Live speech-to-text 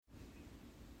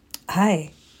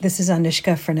Hi, this is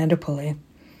Anushka Fernandopulle.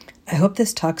 I hope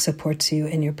this talk supports you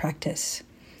in your practice.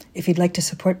 If you'd like to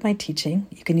support my teaching,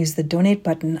 you can use the donate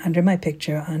button under my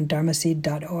picture on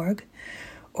dharmaseed.org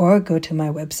or go to my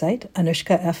website,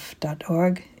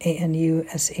 anushkaf.org,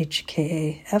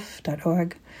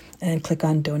 anushkaf.org, and click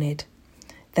on donate.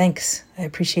 Thanks. I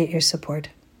appreciate your support.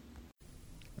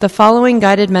 The following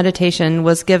guided meditation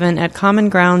was given at Common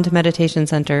Ground Meditation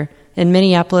Center in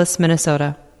Minneapolis,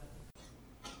 Minnesota.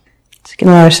 So we can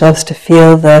allow ourselves to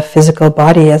feel the physical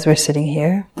body as we're sitting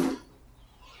here.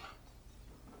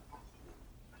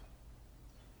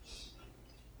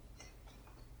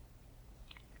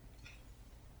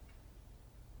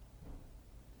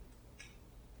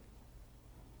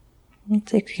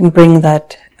 So you can bring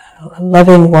that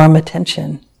loving, warm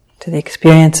attention to the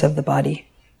experience of the body,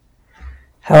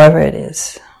 however it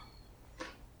is.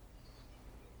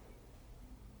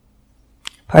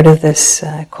 Part of this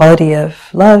quality of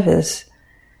love is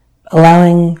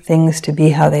allowing things to be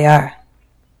how they are.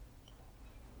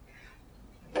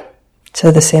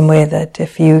 So the same way that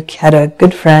if you had a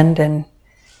good friend and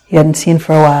you hadn't seen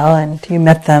for a while and you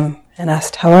met them and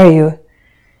asked, "How are you?"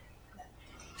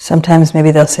 Sometimes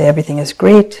maybe they'll say everything is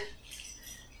great,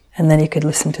 and then you could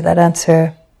listen to that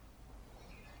answer.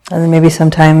 And then maybe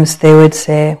sometimes they would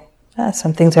say,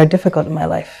 some things are difficult in my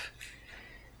life.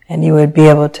 And you would be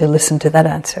able to listen to that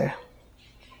answer.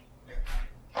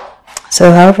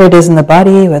 So however it is in the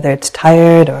body, whether it's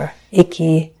tired or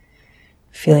achy,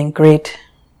 feeling great,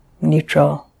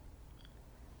 neutral,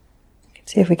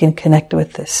 see if we can connect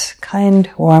with this kind,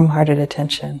 warm-hearted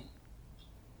attention.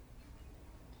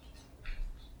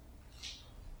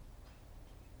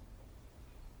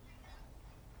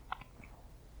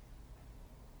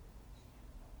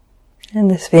 In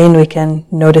this vein, we can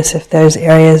notice if there's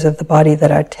areas of the body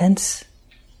that are tense,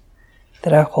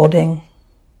 that are holding.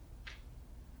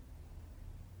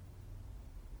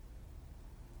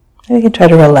 And we can try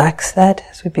to relax that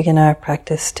as we begin our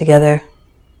practice together.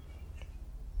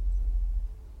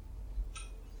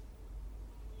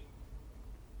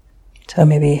 So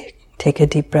maybe take a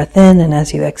deep breath in, and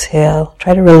as you exhale,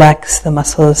 try to relax the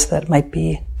muscles that might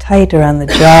be tight around the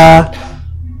jaw,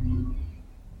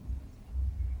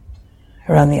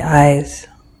 around the eyes,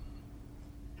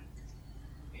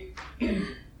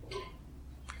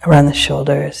 around the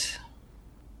shoulders.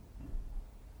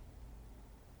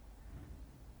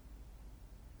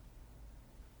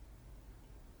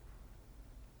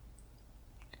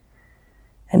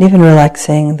 And even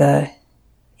relaxing the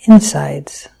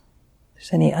insides, if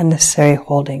there's any unnecessary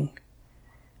holding,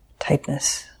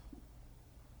 tightness.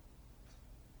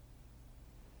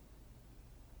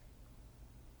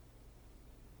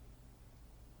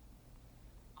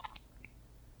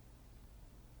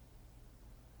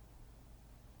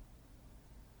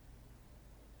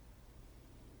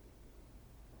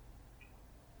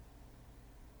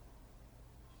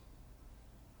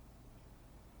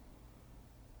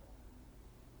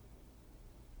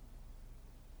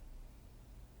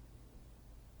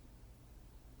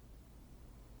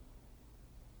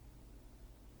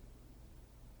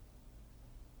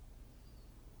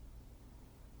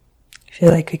 I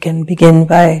feel like we can begin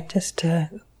by just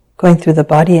going through the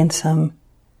body in some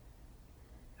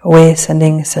way,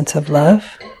 sending a sense of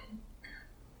love.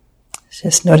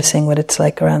 Just noticing what it's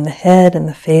like around the head and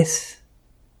the face.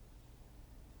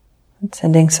 And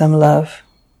sending some love,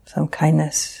 some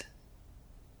kindness,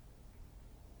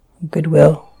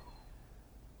 goodwill.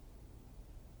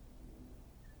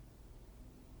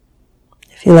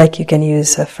 If you like, you can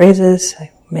use phrases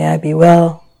like, "May I be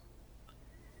well,"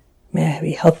 "May I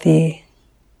be healthy,"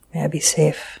 "May I be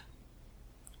safe."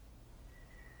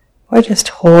 Or just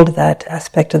hold that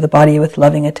aspect of the body with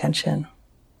loving attention.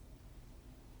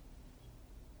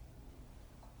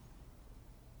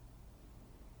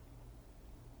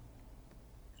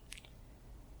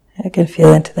 I can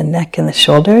feel into the neck and the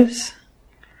shoulders.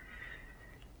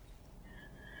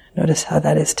 Notice how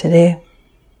that is today,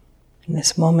 in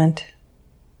this moment.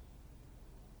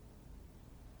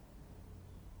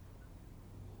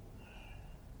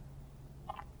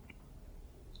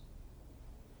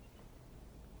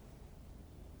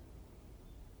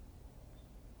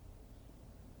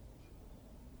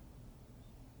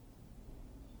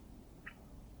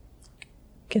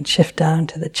 You can shift down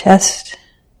to the chest,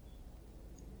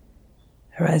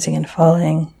 arising and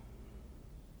falling,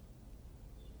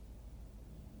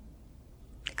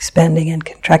 expanding and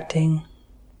contracting.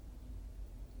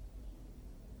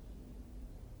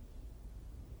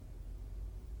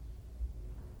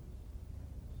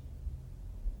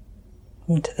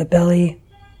 Into the belly.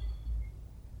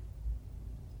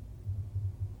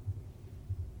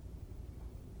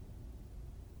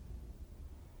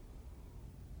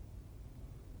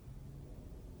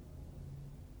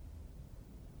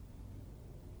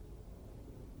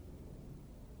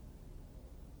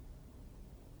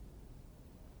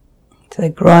 to the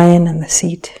groin and the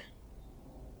seat.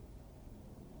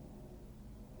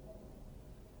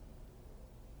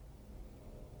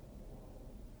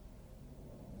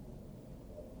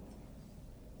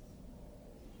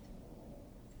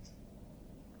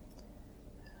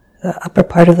 The upper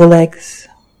part of the legs.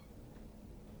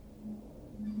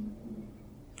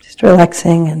 Just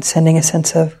relaxing and sending a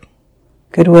sense of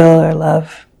goodwill or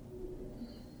love.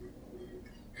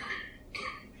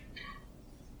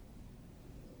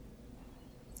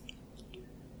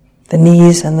 The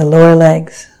knees and the lower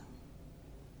legs.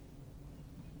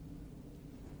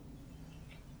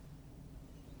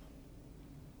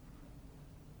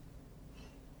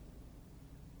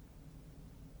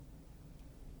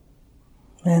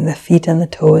 And the feet and the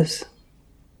toes.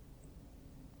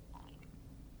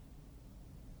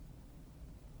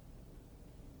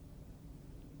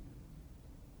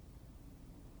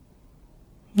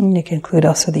 And you can include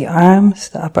also the arms,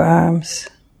 the upper arms.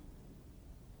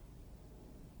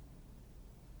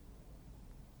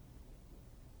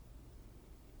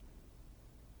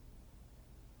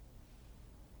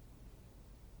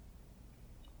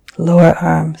 Lower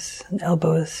arms and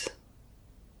elbows.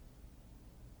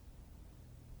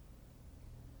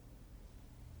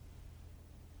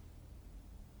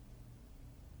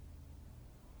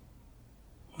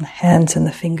 The hands and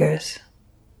the fingers.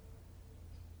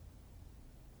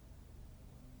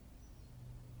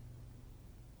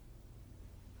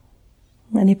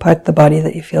 Any part of the body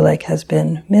that you feel like has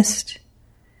been missed,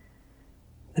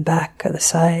 the back or the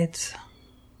sides.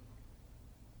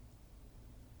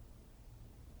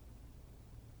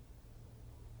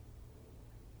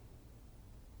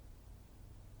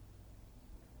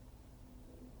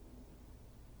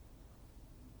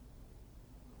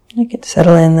 You can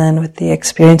settle in then with the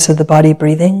experience of the body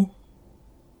breathing.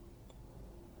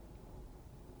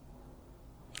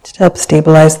 Just to help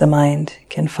stabilize the mind, you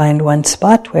can find one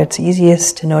spot where it's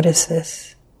easiest to notice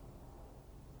this.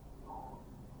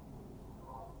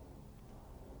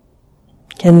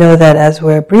 You can know that as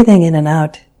we're breathing in and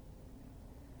out,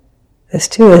 this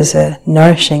too is a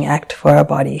nourishing act for our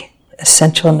body,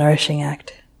 essential nourishing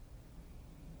act.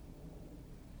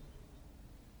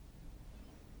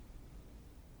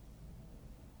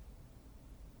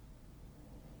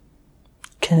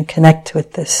 Can connect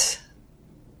with this,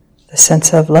 the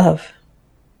sense of love,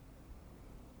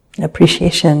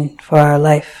 appreciation for our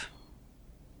life,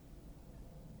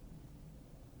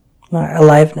 our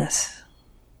aliveness.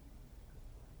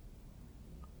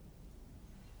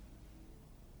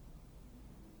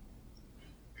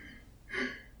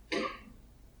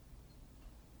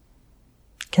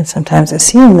 Can sometimes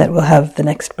assume that we'll have the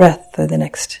next breath or the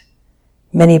next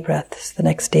many breaths, the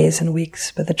next days and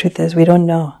weeks, but the truth is we don't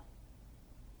know.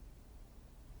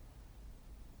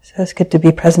 So it's good to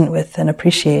be present with and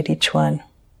appreciate each one.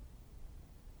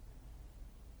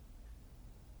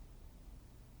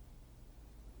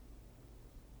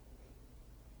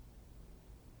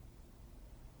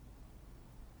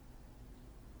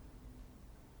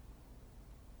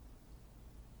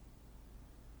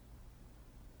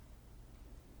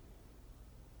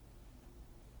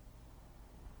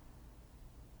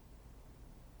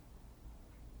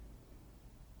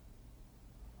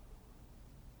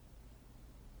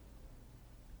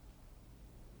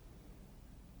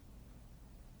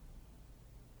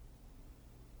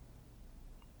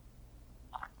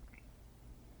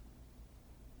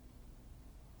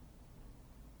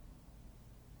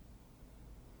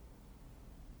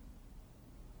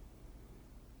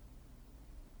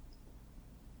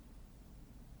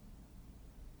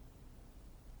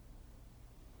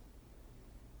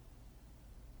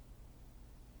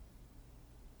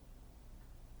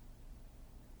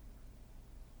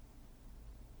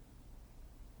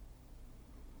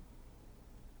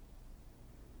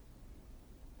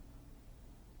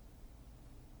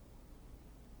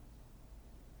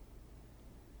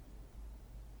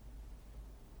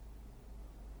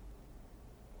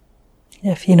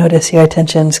 If you notice your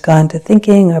attention's gone to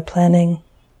thinking or planning,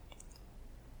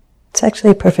 it's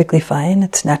actually perfectly fine,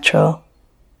 it's natural.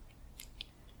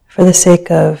 For the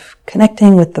sake of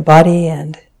connecting with the body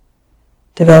and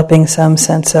developing some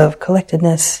sense of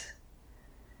collectedness,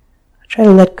 try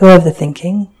to let go of the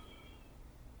thinking.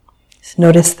 Just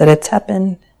notice that it's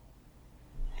happened.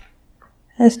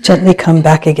 And just gently come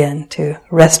back again to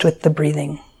rest with the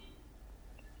breathing,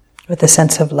 with a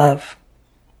sense of love.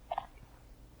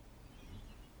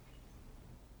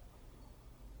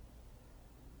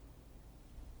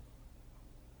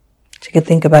 You could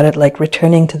think about it like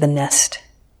returning to the nest.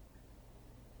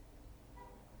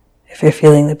 If you're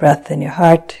feeling the breath in your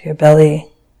heart, your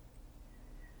belly,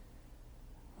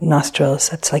 nostrils,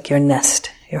 that's like your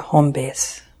nest. your home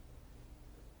base.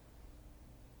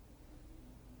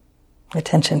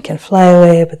 Attention can fly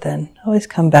away, but then always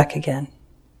come back again.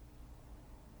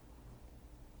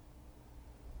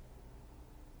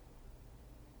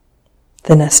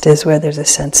 The nest is where there's a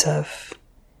sense of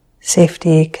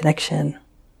safety, connection,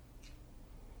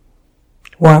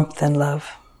 warmth, and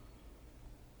love.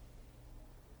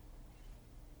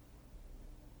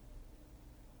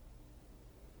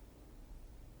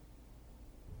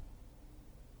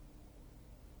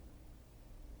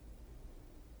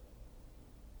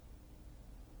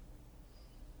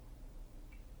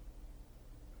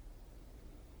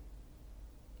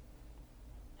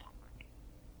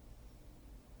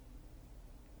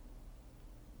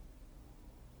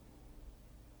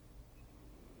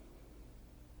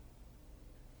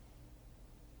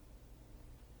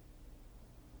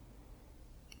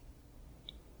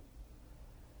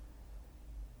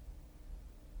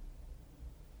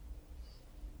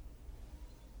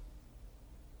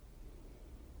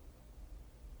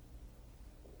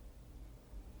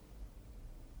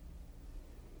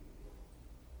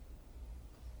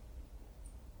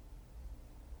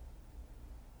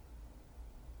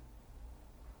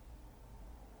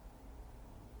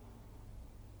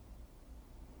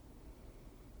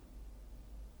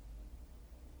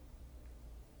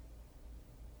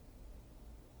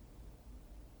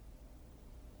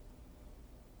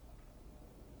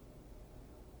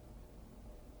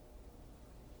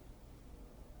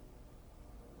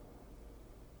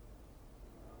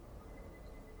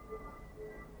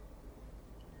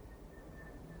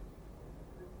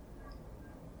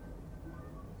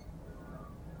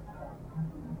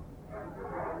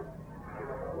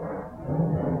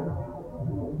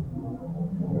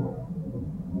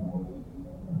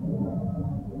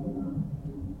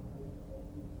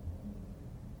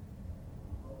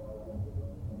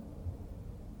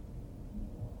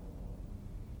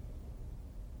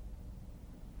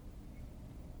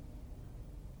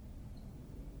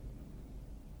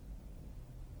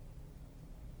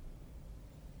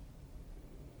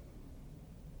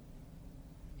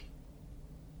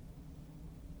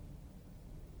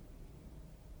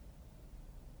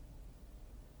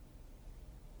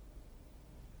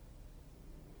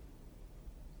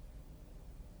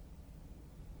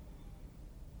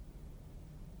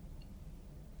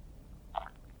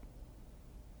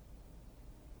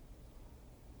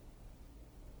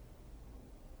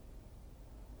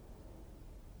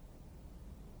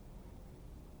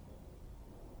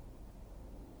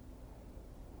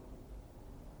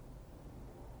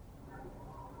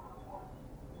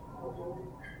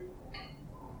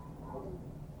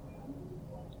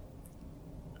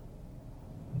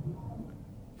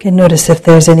 You can notice if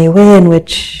there's any way in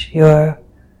which you're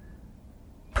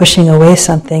pushing away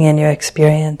something in your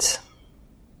experience,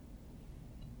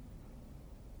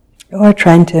 or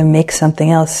trying to make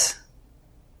something else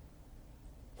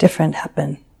different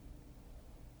happen.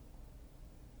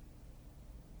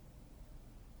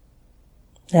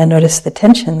 And notice the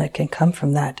tension that can come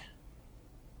from that,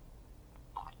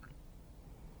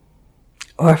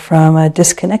 or from a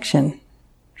disconnection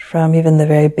from even the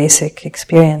very basic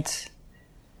experience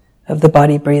of the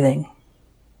body breathing.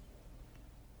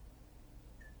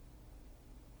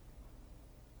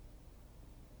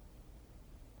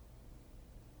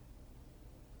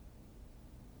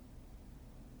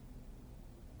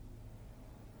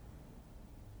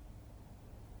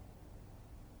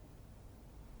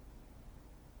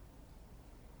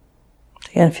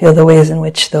 Again, feel the ways in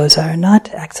which those are not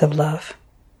acts of love,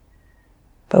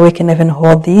 but we can even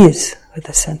hold these with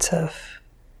a sense of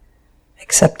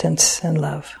acceptance and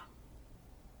love.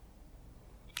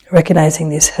 Recognizing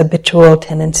these habitual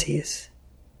tendencies,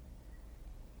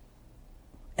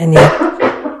 and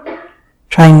yet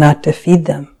trying not to feed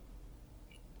them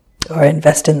or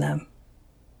invest in them.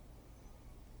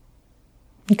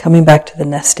 And coming back to the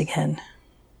nest again,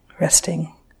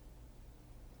 resting.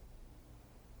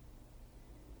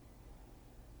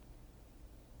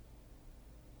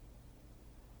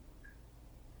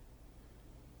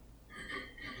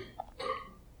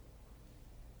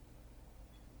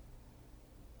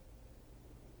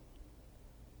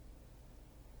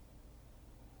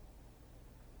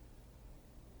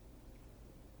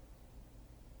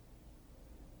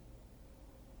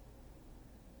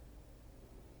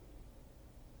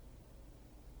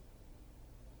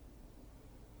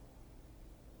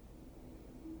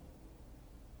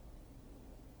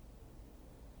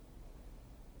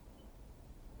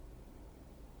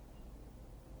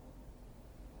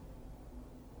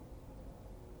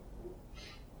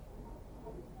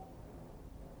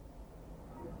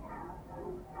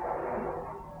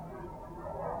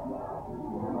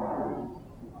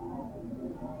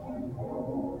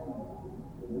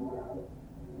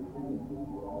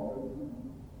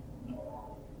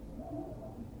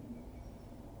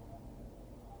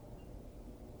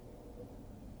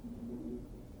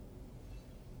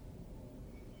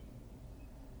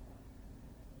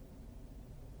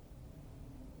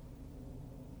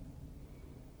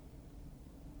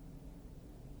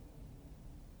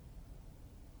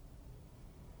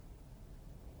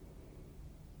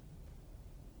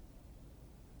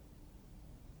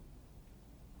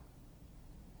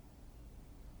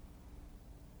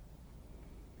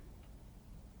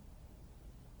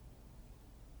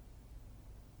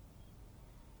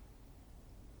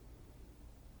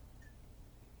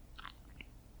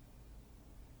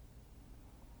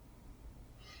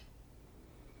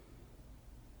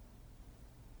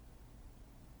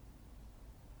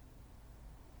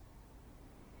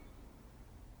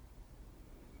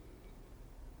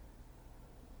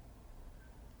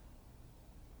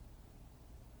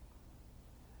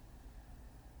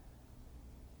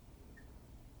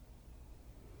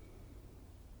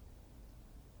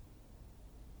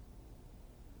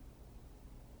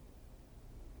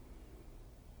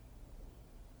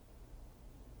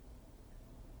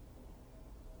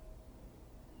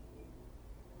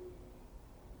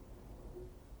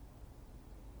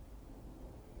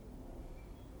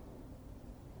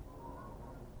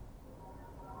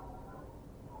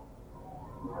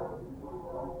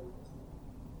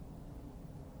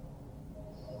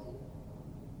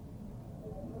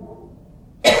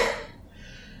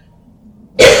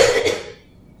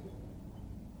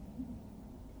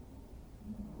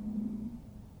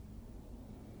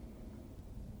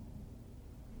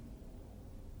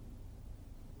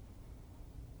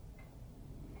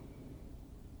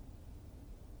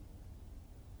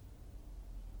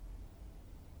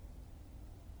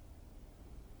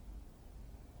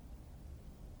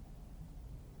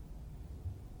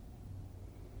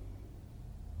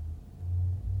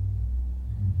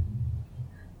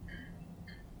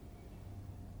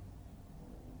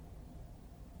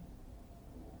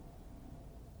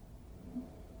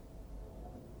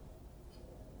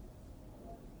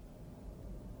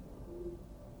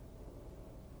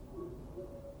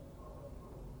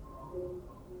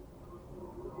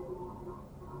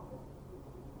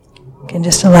 You can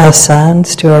just allow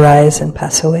sounds to arise and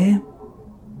pass away.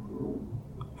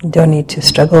 You don't need to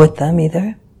struggle with them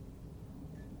either.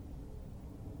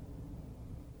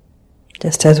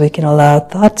 Just as we can allow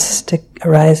thoughts to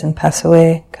arise and pass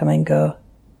away, come and go.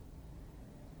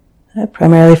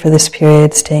 Primarily for this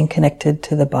period, staying connected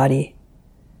to the body,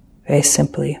 very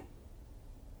simply.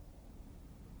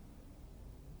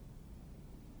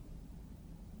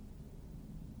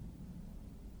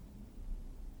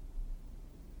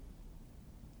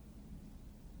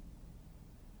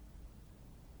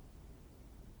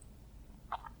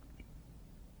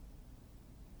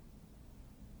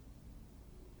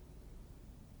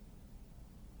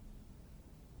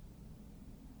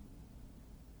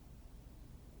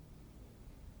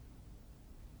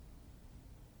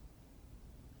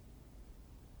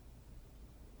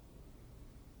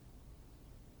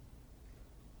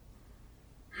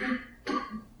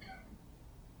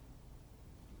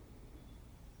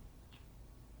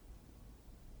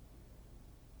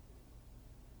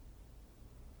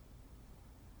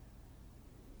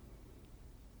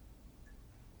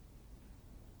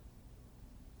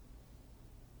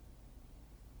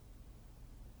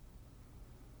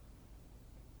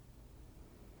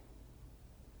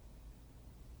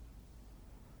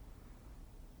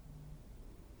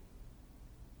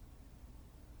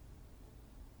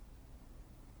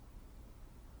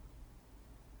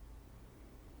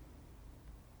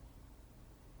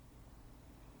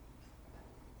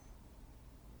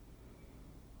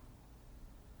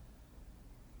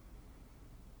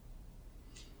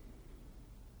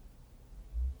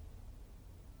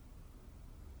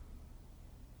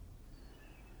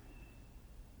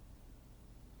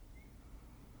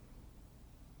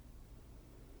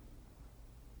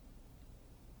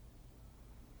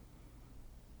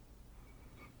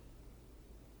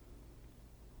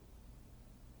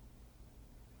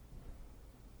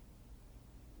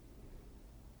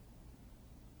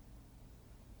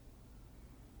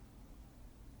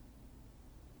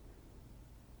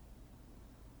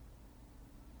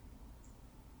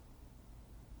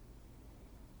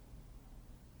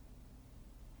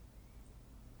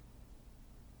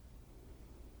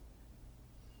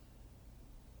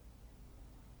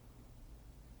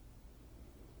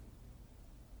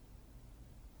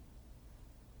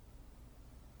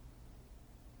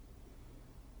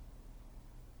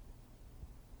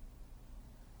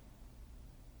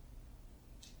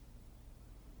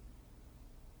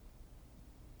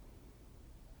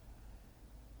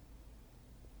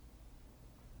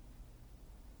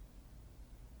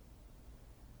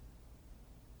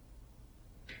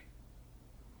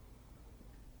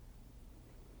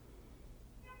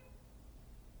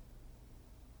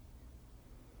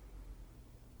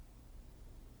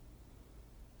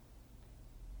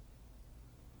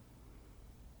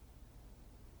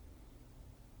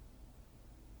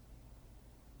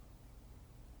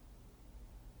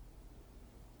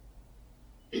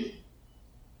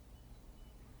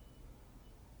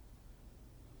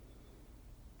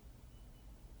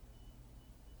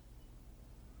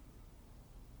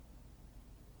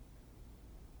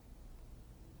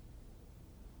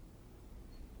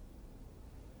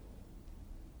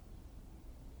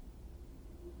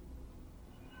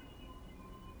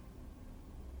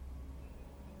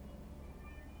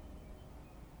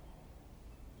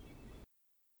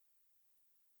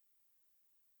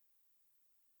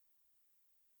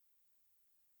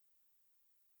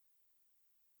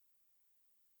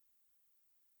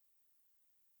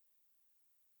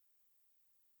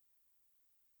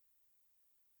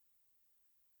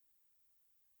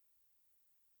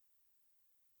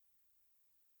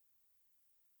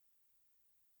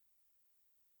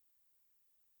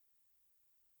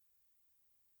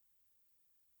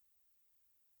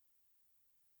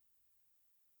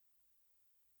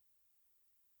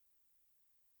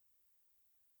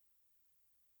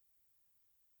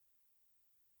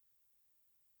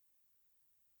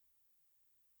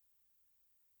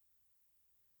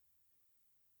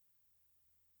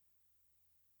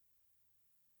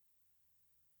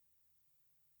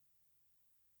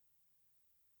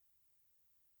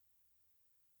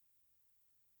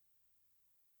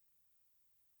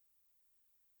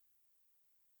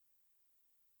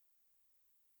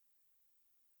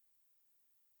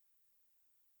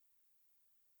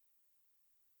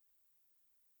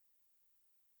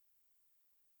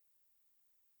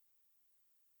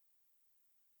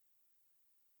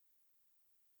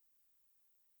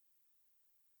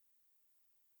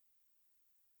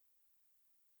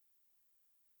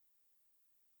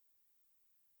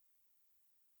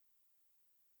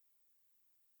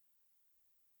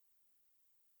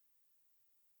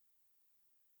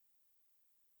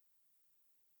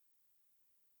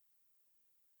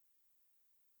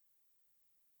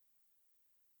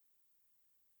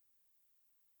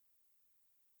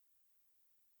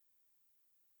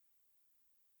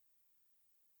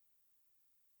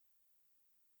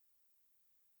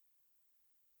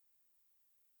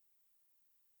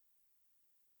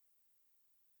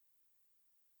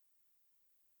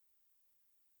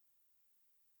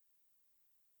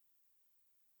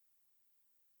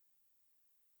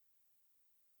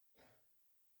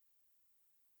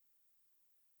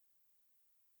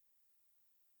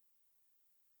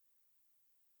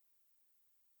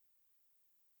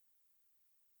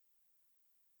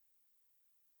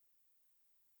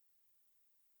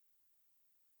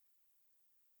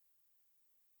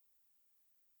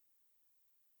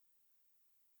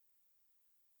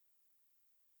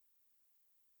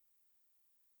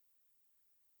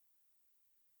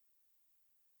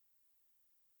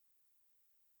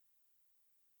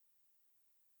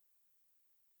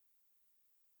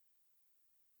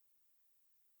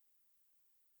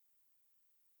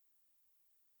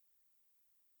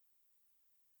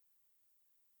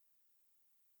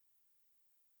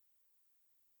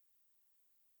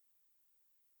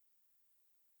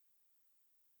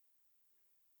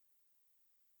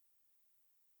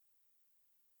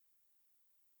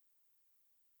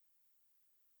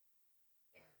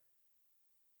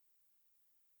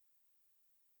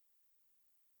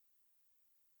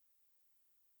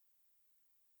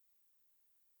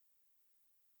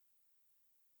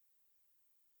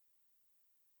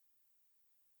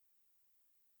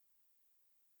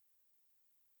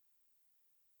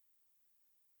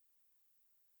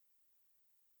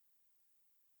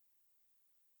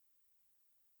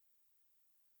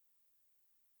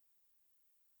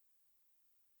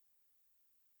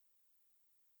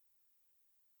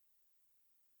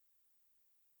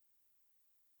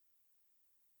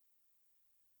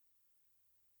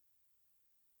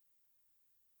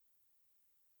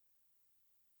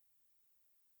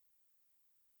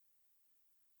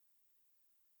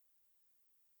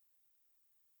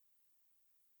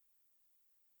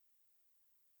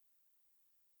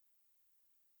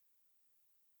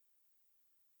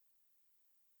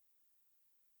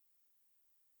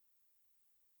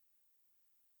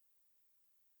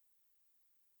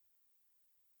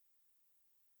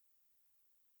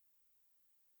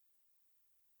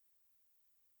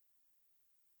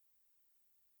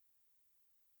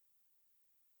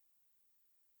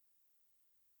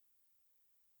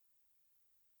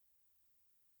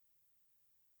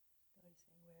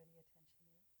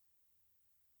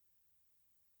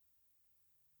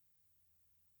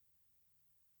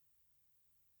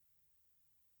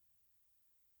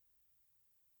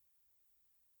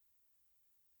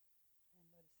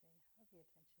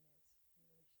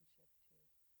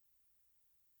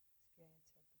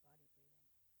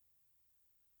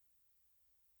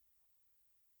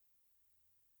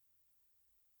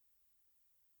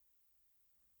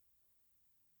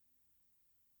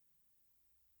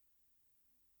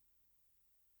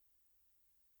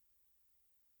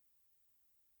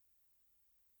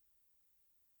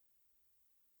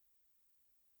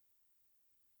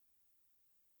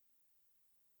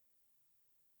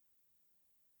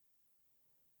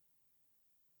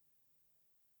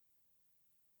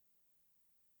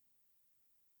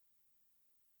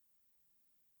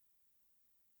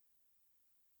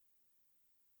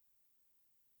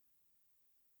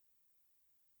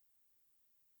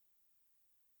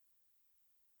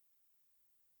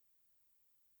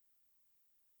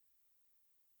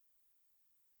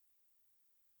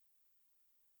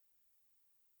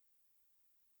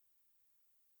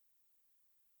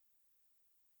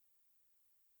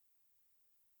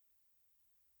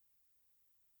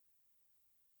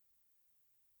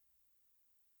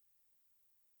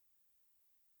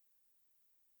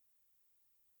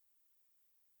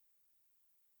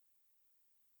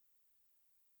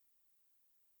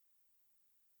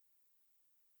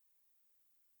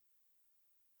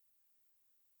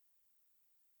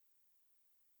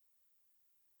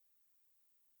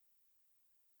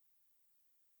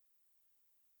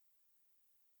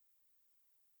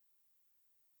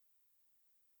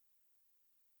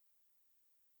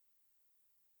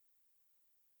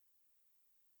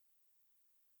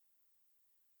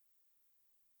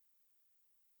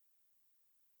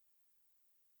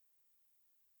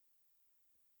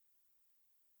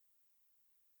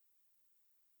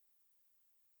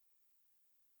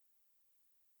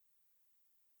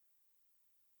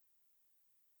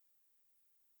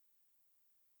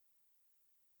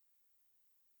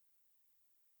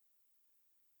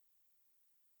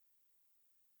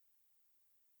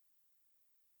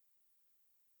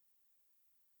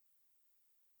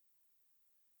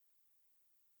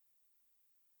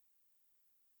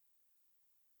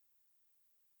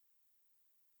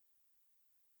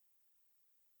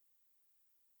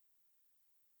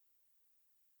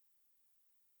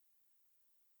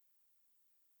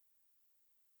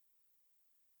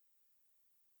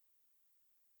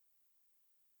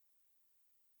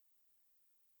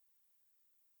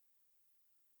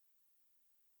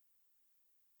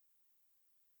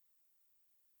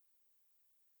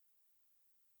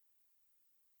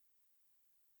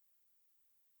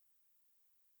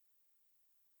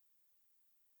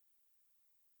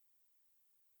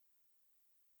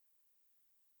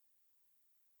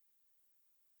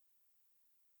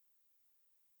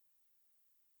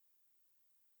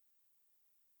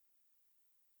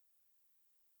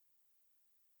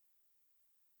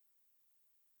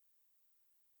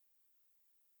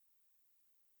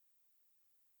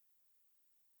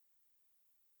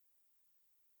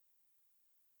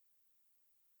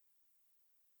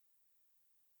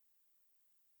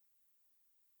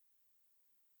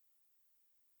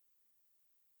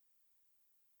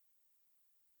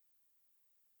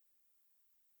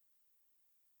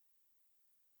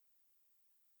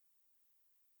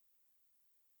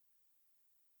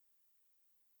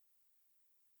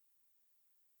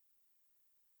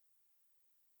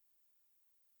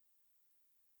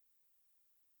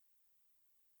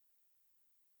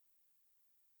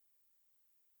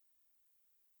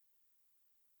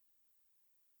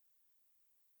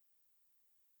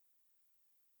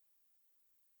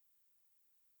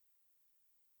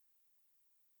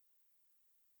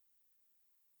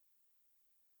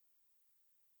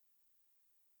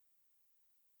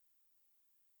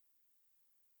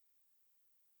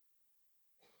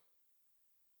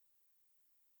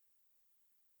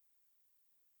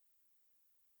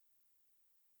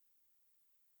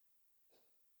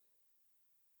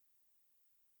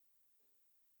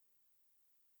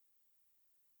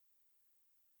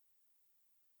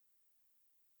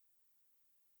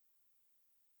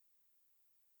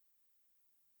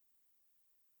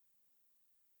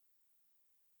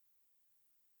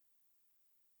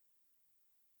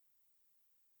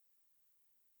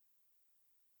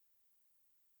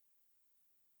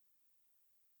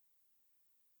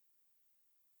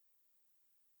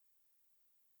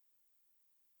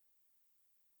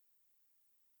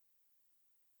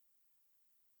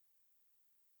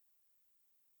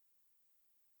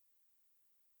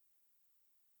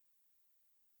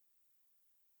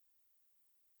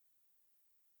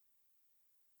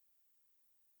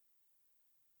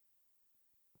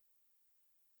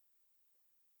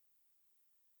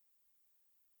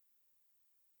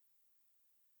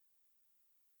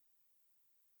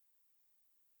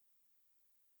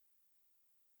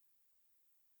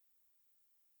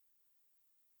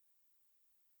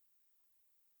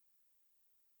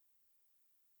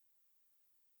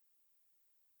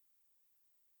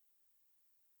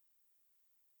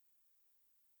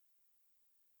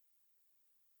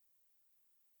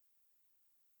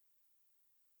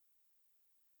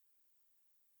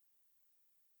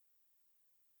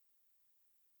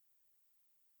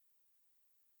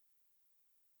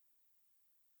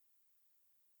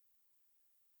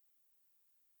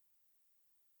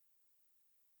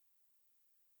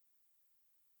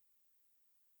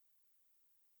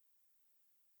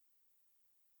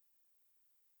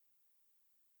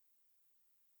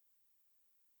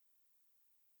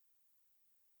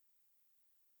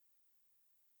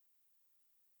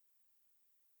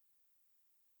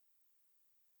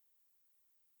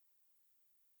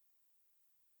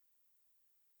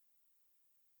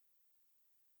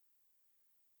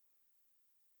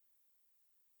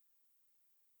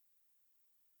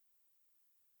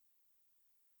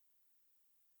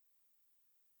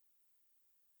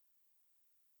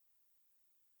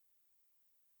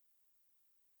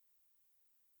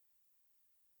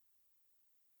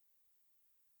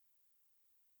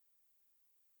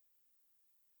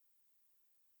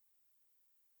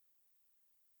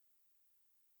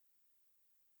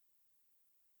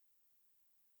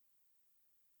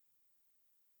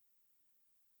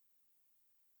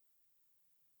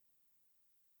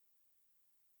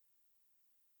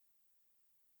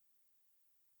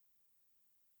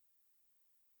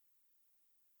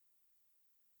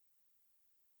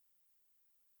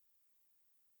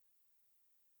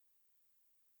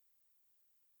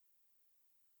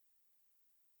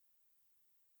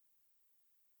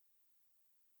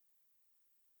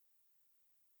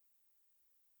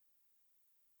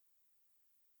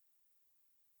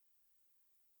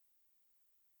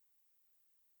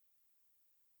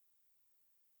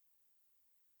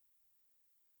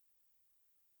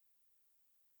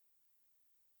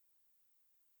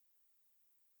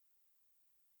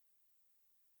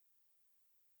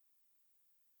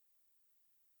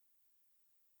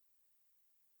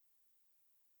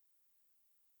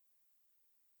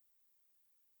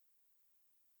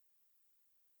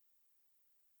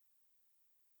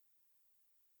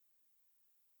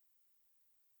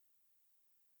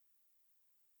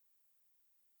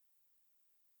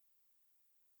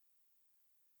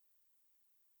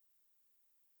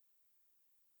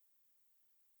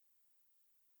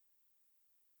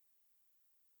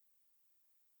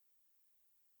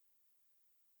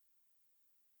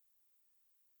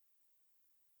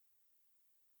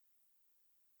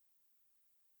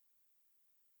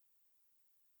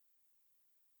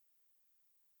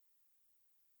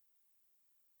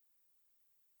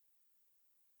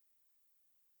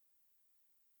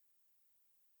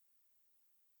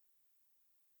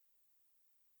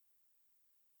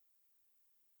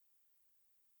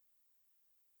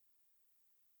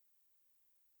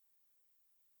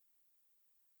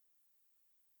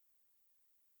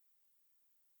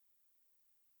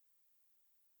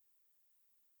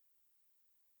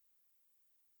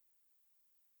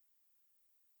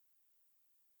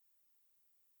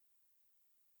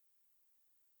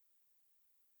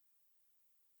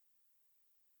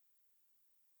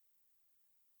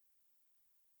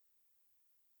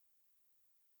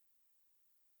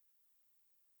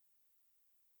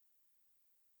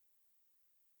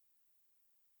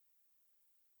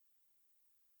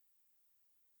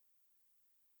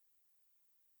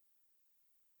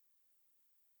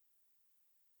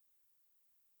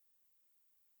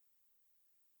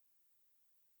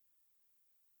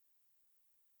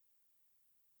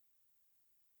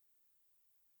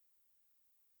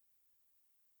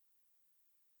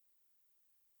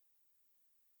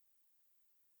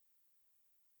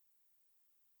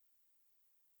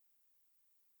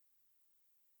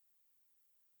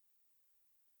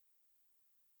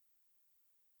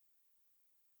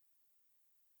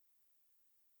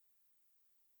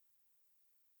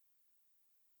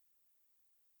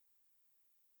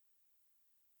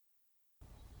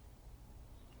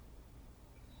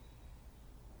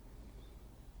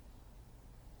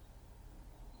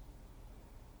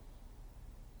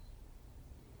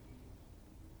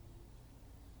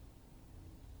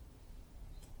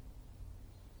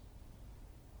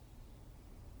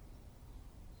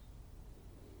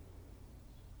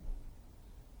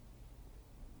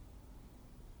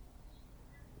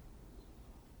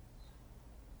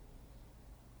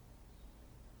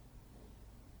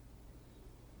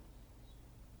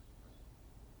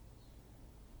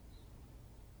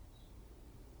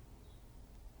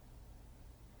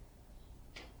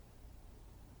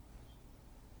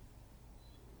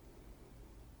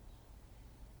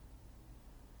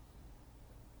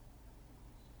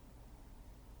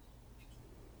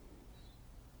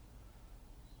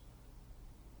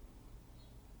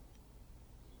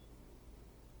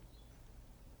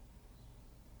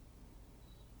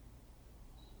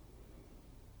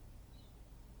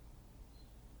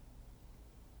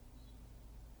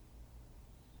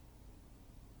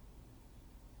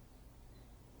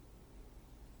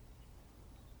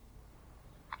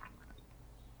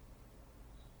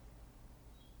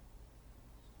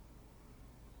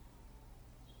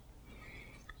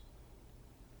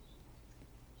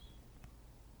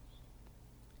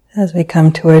 As we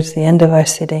come towards the end of our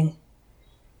sitting,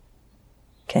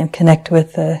 can connect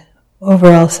with the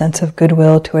overall sense of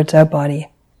goodwill towards our body.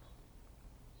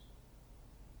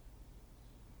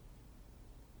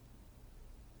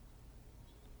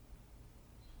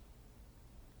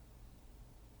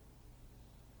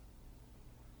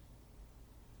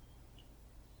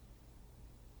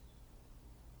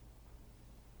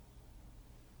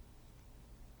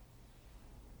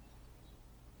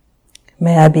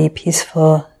 May I be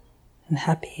peaceful and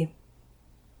happy.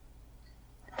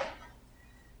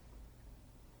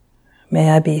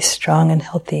 May I be strong and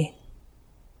healthy.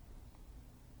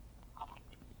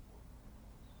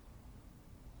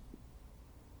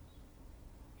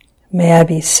 May I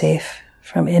be safe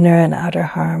from inner and outer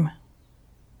harm.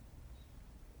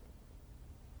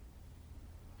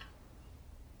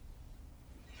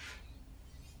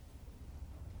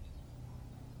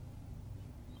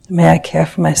 May I care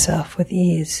for myself with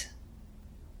ease.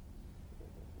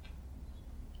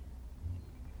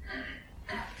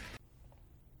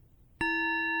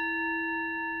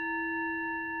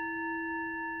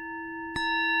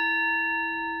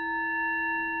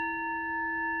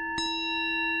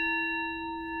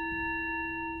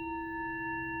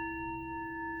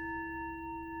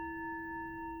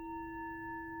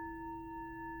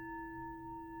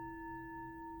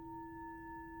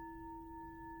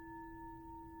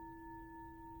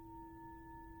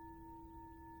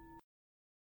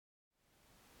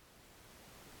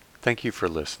 Thank you for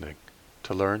listening.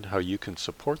 To learn how you can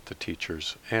support the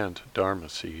teachers and Dharma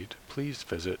Seed, please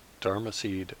visit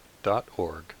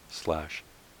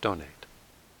dharmaseed.org/donate.